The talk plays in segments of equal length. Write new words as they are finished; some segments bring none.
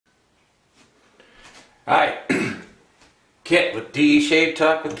Hi, Kit with D Shave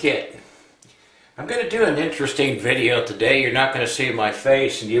Talk with Kit. I'm going to do an interesting video today. You're not going to see my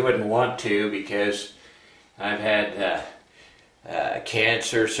face, and you wouldn't want to because I've had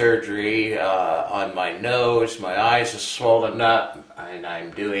cancer surgery on my nose. My eyes are swollen up, and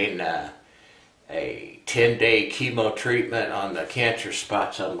I'm doing a 10-day chemo treatment on the cancer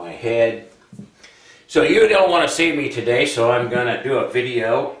spots on my head. So you don't want to see me today, so I'm going to do a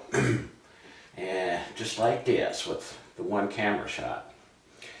video just like this with the one camera shot.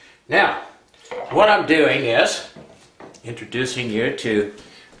 Now, what I'm doing is introducing you to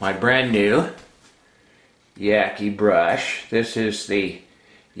my brand new Yaqi brush. This is the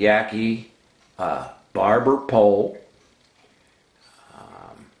Yaqi Barber pole,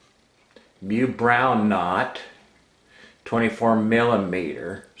 Mew Brown Knot,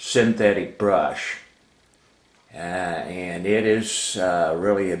 24mm synthetic brush. And it is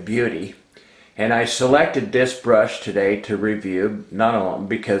really a beauty. And I selected this brush today to review, not only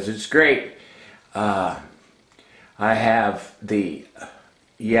because it's great. I have the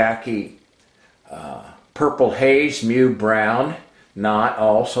Yaqi Purple Haze Mew Brown knot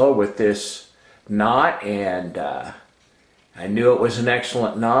also with this knot, and I knew it was an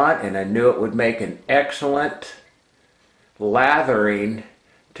excellent knot, and I knew it would make an excellent lathering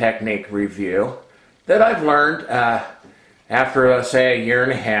technique review that I've learned after, say, a year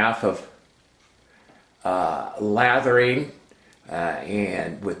and a half of lathering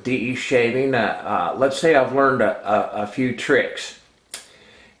and with DE shaving. Let's say I've learned a few tricks.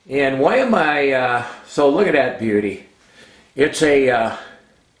 And why am I, so look at that beauty. It's it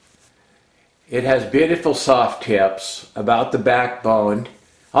has beautiful soft tips, about the backbone,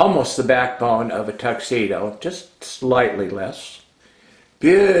 almost the backbone of a tuxedo, just slightly less.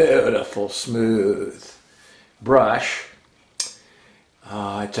 Beautiful, smooth brush.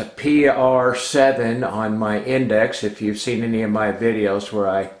 It's a PR7 on my index, if you've seen any of my videos where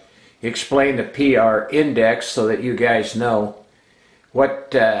I explain the PR index so that you guys know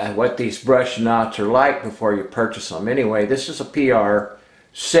what these brush knots are like before you purchase them. Anyway, this is a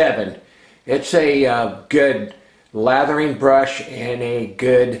PR7. It's a good lathering brush and a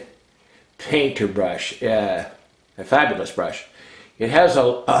good painter brush, a fabulous brush. It has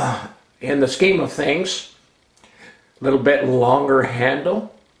in the scheme of things, a little bit longer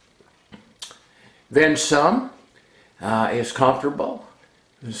handle than some. Is comfortable,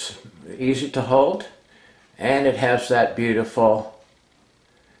 it's easy to hold, and it has that beautiful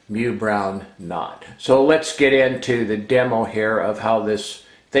Mew Brown knot. So let's get into the demo here of how this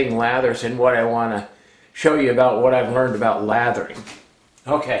thing lathers and what I want to show you about what I've learned about lathering.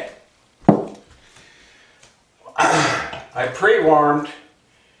 Okay. I pre-warmed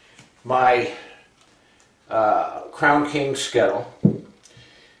my Crown King scuttle.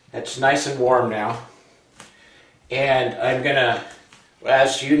 It's nice and warm now, and I'm gonna,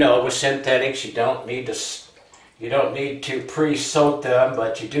 as you know, with synthetics you don't need to pre-soak them,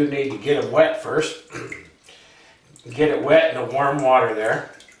 but you do need to get them wet first. Get it wet in the warm water there,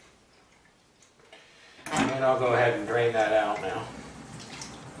 and then I'll go ahead and drain that out now.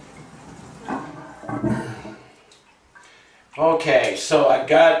 Okay, so I've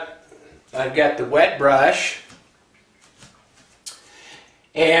got the wet brush,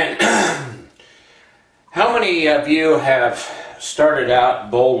 and how many of you have started out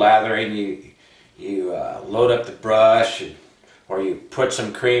bowl lathering? You load up the brush, or you put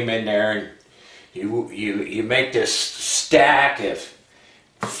some cream in there, and you make this stack of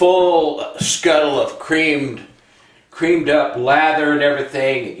full scuttle of creamed up lather and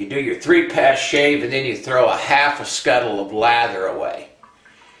everything, and you do your 3-pass shave, and then you throw a half a scuttle of lather away.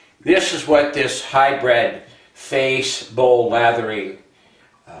 This is what this hybrid face bowl lathering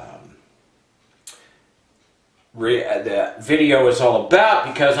the video is all about,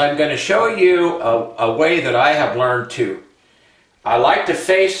 because I'm going to show you a way that I have learned to. I like to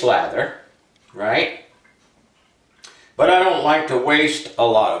face lather, right? But I don't like to waste a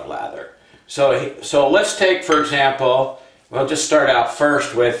lot of lather. So let's take, for example, we'll just start out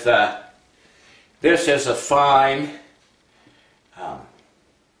first with this is a fine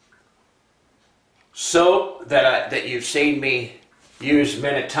soap that you've seen me use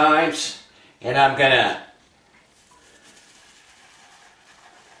many times, and I'm gonna,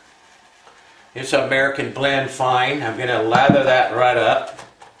 it's American Blend Fine. I'm gonna lather that right up,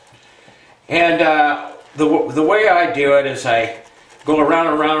 and the way I do it is I go around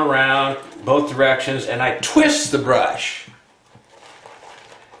and around and around both directions, and I twist the brush.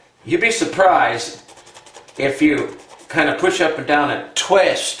 You'd be surprised if you kind of push up and down and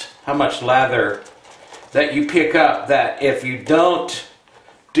twist how much lather that you pick up, that if you don't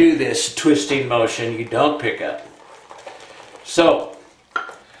do this twisting motion, you don't pick up. So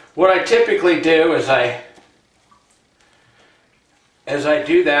what I typically do is as I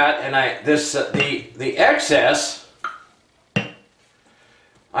do that, and the excess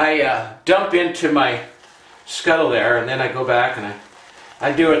I dump into my scuttle there, and then I go back and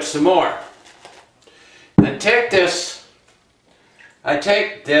I do it some more. I take this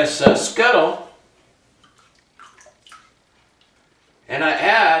scuttle and I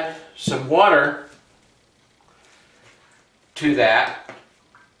add some water to that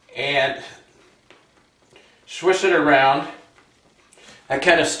and swish it around. I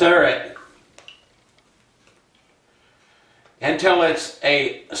kind of stir it until it's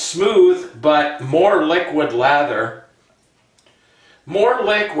a smooth but more liquid lather. More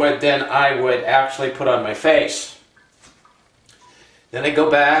liquid than I would actually put on my face. Then I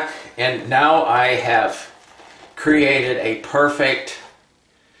go back, and now I have created a perfect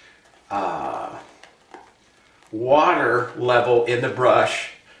water level in the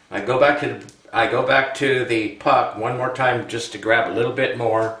brush. I go back to the puck one more time just to grab a little bit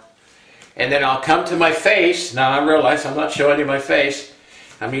more, and then I'll come to my face. Now I realize I'm not showing you my face.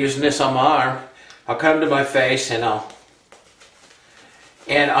 I'm using this on my arm. I'll come to my face and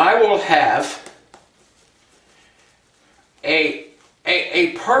I will have a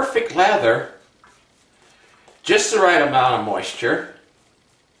perfect lather, just the right amount of moisture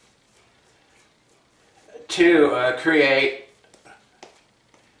to create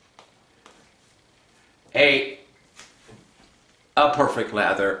a perfect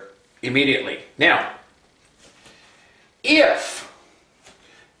lather immediately. Now, if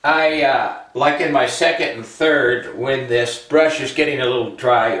like in my second and third, when this brush is getting a little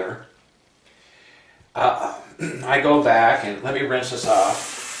drier, I go back and let me rinse this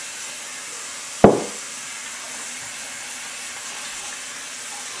off.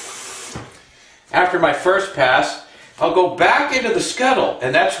 After my first pass, I'll go back into the scuttle,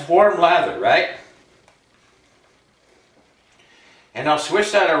 and that's warm lather, right? And I'll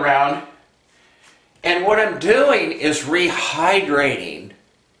swish that around, and what I'm doing is rehydrating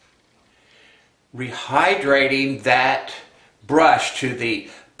that brush to the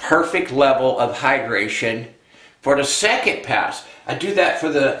perfect level of hydration for the second pass. I do that for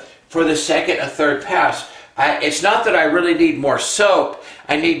the second and third pass. It's not that I really need more soap,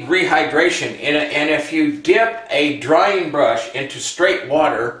 I need rehydration. And if you dip a drying brush into straight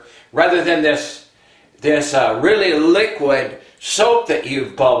water rather than this really liquid soap that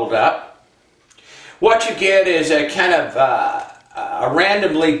you've bubbled up, what you get is a kind of a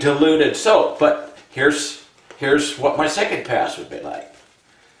randomly diluted soap. But here's what my second pass would be like.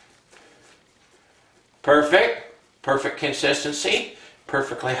 Perfect consistency,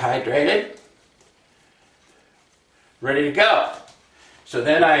 perfectly hydrated, ready to go. So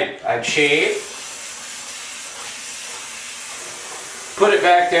then I'd shave, put it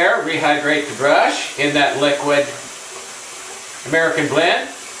back there, rehydrate the brush in that liquid American blend,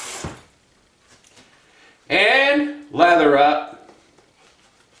 and lather up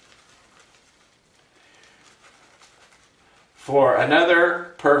for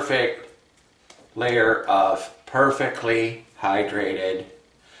another perfect layer of perfectly hydrated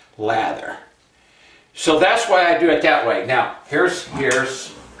lather. So that's why I do it that way. Now, here's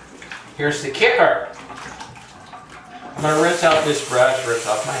the kicker. I'm going to rinse out this brush, rinse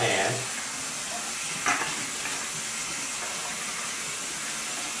off my hand.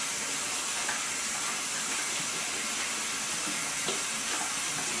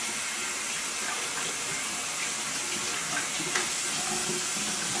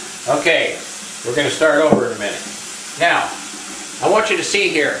 Okay, we're going to start over in a minute. Now, I want you to see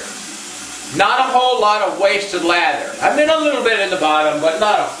here, not a whole lot of wasted lather. I've been a little bit in the bottom, but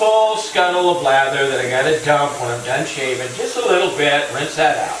not a full scuttle of lather that I got to dump when I'm done shaving. Just a little bit, rinse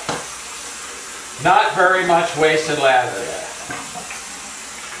that out. Not very much wasted lather there.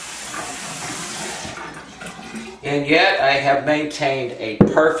 And yet I have maintained a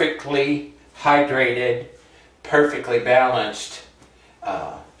perfectly hydrated, perfectly balanced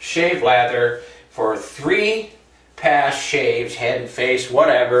shave lather for 3 pass shaves, head and face,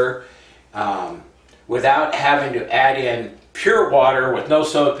 whatever, without having to add in pure water with no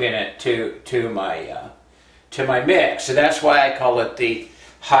soap in it to my mix. So that's why I call it the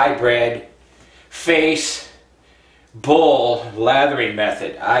hybrid face bowl lathering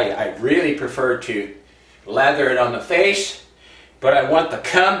method. I really prefer to lather it on the face, but I want the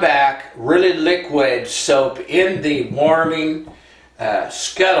comeback really liquid soap in the warming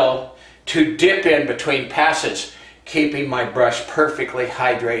scuttle to dip in between passes, keeping my brush perfectly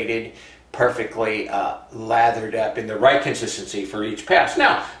hydrated, perfectly lathered up in the right consistency for each pass.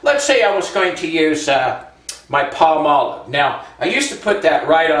 Now, let's say I was going to use my palm olive. Now, I used to put that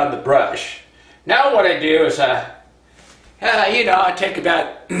right on the brush. Now what I do is, I take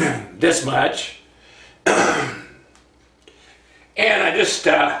about this much, and I just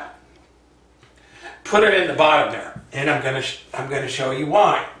put it in the bottom there. And I'm gonna show you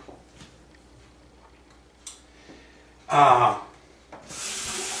why.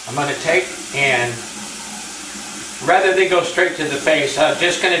 I'm going to take and, rather than go straight to the face, I'm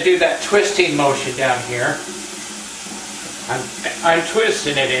just going to do that twisting motion down here. I'm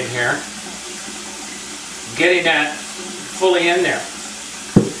twisting it in here, getting that fully in there.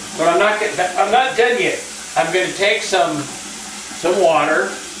 But I'm not done yet. I'm going to take some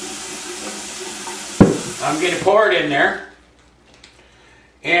water. I'm going to pour it in there,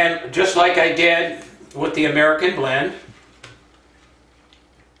 and just like I did with the American blend,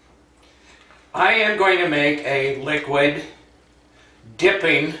 I am going to make a liquid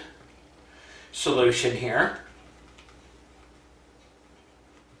dipping solution here.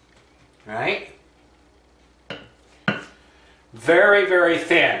 Right? Very, very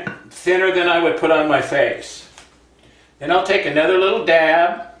thin. Thinner than I would put on my face. Then I'll take another little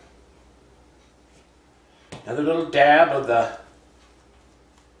dab. Another little dab of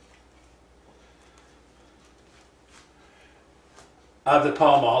the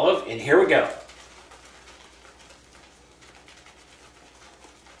palm olive, and here we go.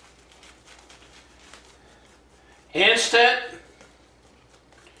 Instant,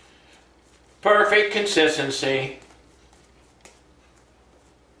 perfect consistency.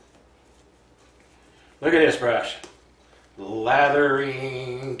 Look at this brush.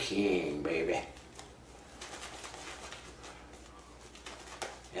 Lathering King, baby.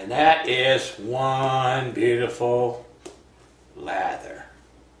 And that is one beautiful lather.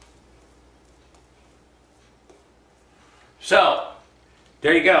 So,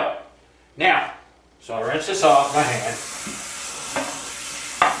 there you go. Now, so I'll rinse this off my hand.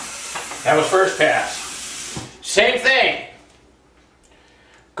 That was first pass. Same thing.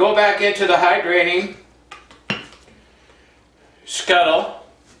 Go back into the hydrating scuttle,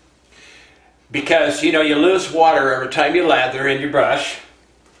 because you lose water every time you lather in your brush,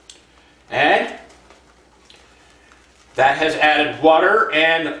 and that has added water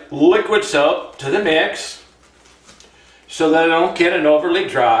and liquid soap to the mix so that I don't get an overly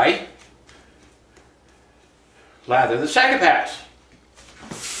dry lather the second pass.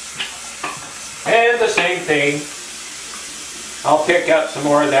 And the same thing, I'll pick up some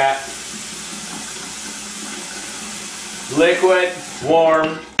more of that liquid,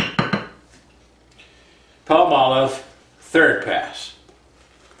 warm palm olive, third pass.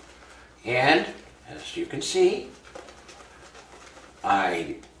 And as you can see,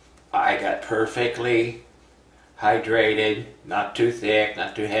 I got perfectly hydrated, not too thick,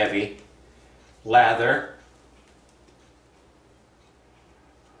 not too heavy lather.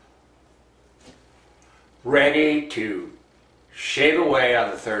 Ready to shave away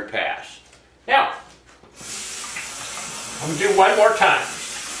on the third pass. Now, I'm going to do one more time.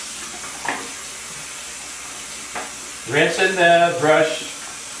 Rinsing the brush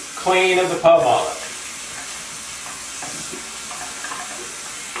clean of the palm olive.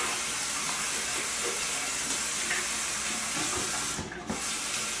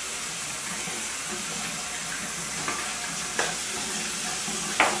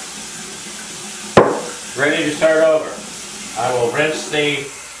 Ready to start over. I will rinse the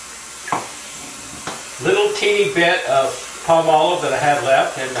little teeny bit of palm olive that I had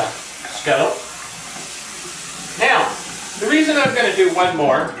left in the scuttle. Now, the reason I'm going to do one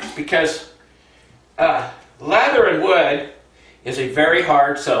more is because lather and wood is a very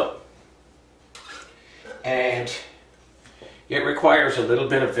hard soap, and it requires a little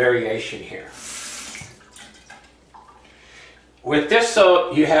bit of variation here. With this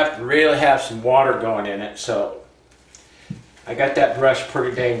soap, you have to really have some water going in it, so I got that brush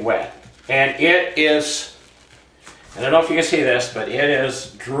pretty dang wet. And it is, I don't know if you can see this, but it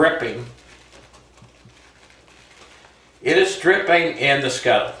is dripping. It is dripping in the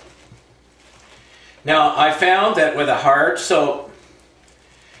scuttle. Now, I found that with a hard soap,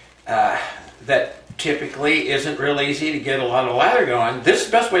 that typically isn't real easy to get a lot of lather going. This is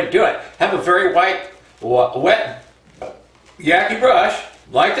the best way to do it. Have a very wet Yaqi brush,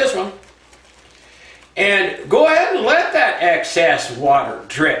 like this one, and go ahead and let that excess water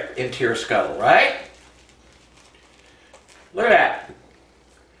drip into your scuttle, right? Look at that.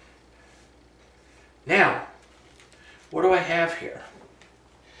 Now, what do I have here?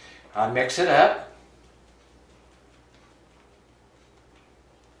 I'll mix it up.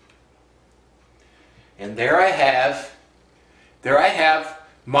 And there I have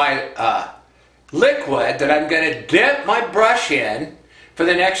my liquid that I'm going to dip my brush in for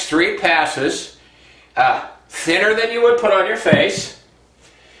the next 3 passes. Thinner than you would put on your face.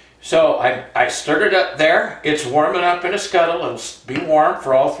 So I stirred it up there. It's warming up in a scuttle. It'll be warm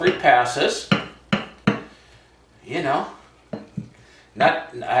for all 3 passes. You know,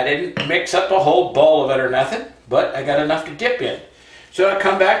 I didn't mix up a whole bowl of it or nothing, but I got enough to dip in. So I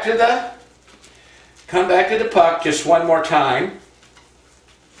come back to the puck just one more time.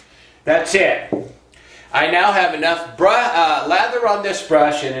 That's it. I now have enough lather on this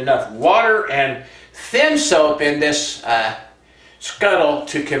brush and enough water and thin soap in this scuttle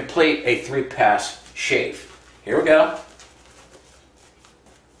to complete a 3-pass shave. Here we go.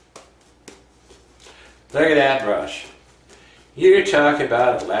 Look at that brush. You talk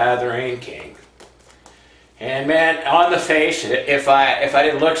about a lathering king. And man, on the face, if I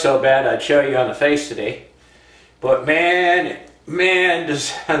didn't look so bad, I'd show you on the face today. But man,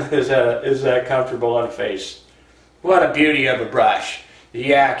 is that comfortable on the face. What a beauty of a brush. The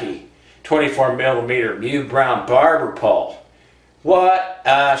Yaqi 24mm Mew Brown Barber pole. What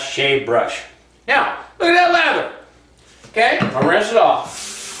a shave brush. Now, look at that lather. Okay, I'll rinse it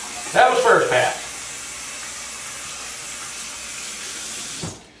off. That was first pass.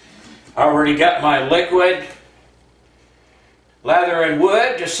 Already got my liquid lather and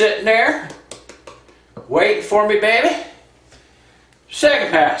wood just sitting there, waiting for me, baby.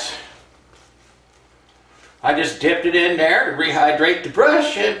 Second pass. I just dipped it in there to rehydrate the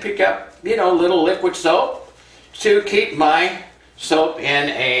brush and pick up, you know, a little liquid soap to keep my soap in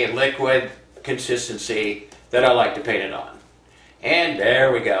a liquid consistency that I like to paint it on. And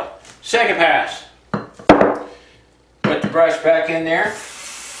there we go. Second pass. Put the brush back in there.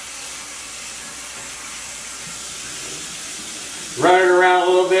 Run it around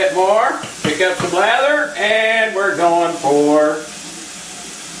a little bit more. Pick up some lather, and we're going for...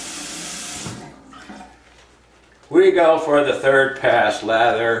 We go for the third pass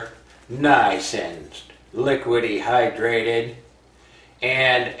lather. Nice and liquidy hydrated.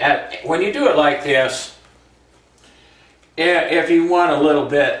 And when you do it like this, if you want a little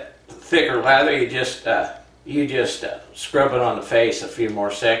bit thicker lather, you just scrub it on the face a few more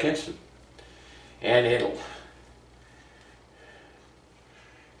seconds, and it'll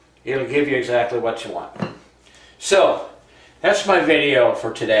give you exactly what you want. So that's my video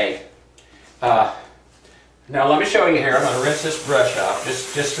for today. Now let me show you here. I'm going to rinse this brush off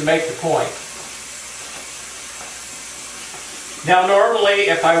just to make the point. Now normally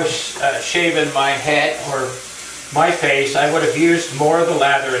if I was shaving my head or my face, I would have used more of the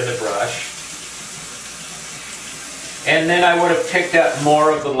lather in the brush. And then I would have picked up more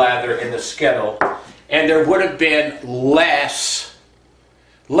of the lather in the scuttle. And there would have been less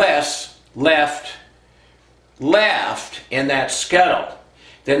left in that scuttle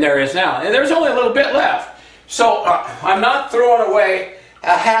than there is now. And there's only a little bit left. So I'm not throwing away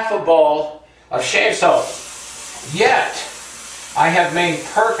a half a bowl of shave soap. Yet, I have made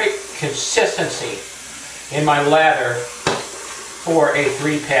perfect consistency in my lather for a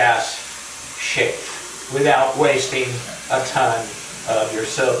 3-pass shave without wasting a ton of your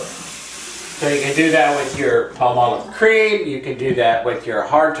soap. So you can do that with your palm olive cream, you can do that with your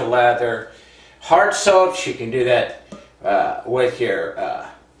hard to lather hard soaps, you can do that with your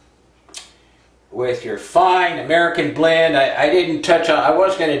fine American blend. I didn't touch on, I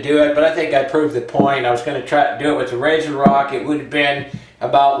was going to do it, but I think I proved the point. I was going to try to do it with the Raisin Rock. It would have been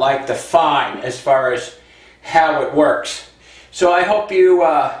about like the fine as far as how it works. So I hope you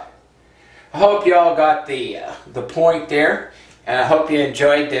all got the point there, and I hope you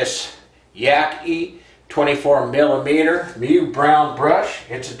enjoyed this Yaqi 24mm Mew Brown brush.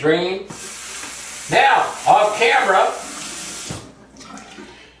 It's a dream. Now, off camera,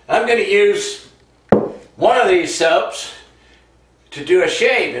 I'm going to use one of these soaps to do a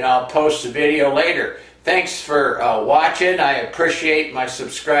shave, and I'll post a video later. Thanks for watching. I appreciate my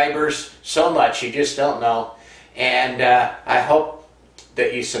subscribers so much. You just don't know. And I hope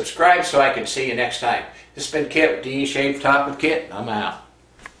that you subscribe so I can see you next time. This has been Kit with DE Shave Talk with Kit. I'm out.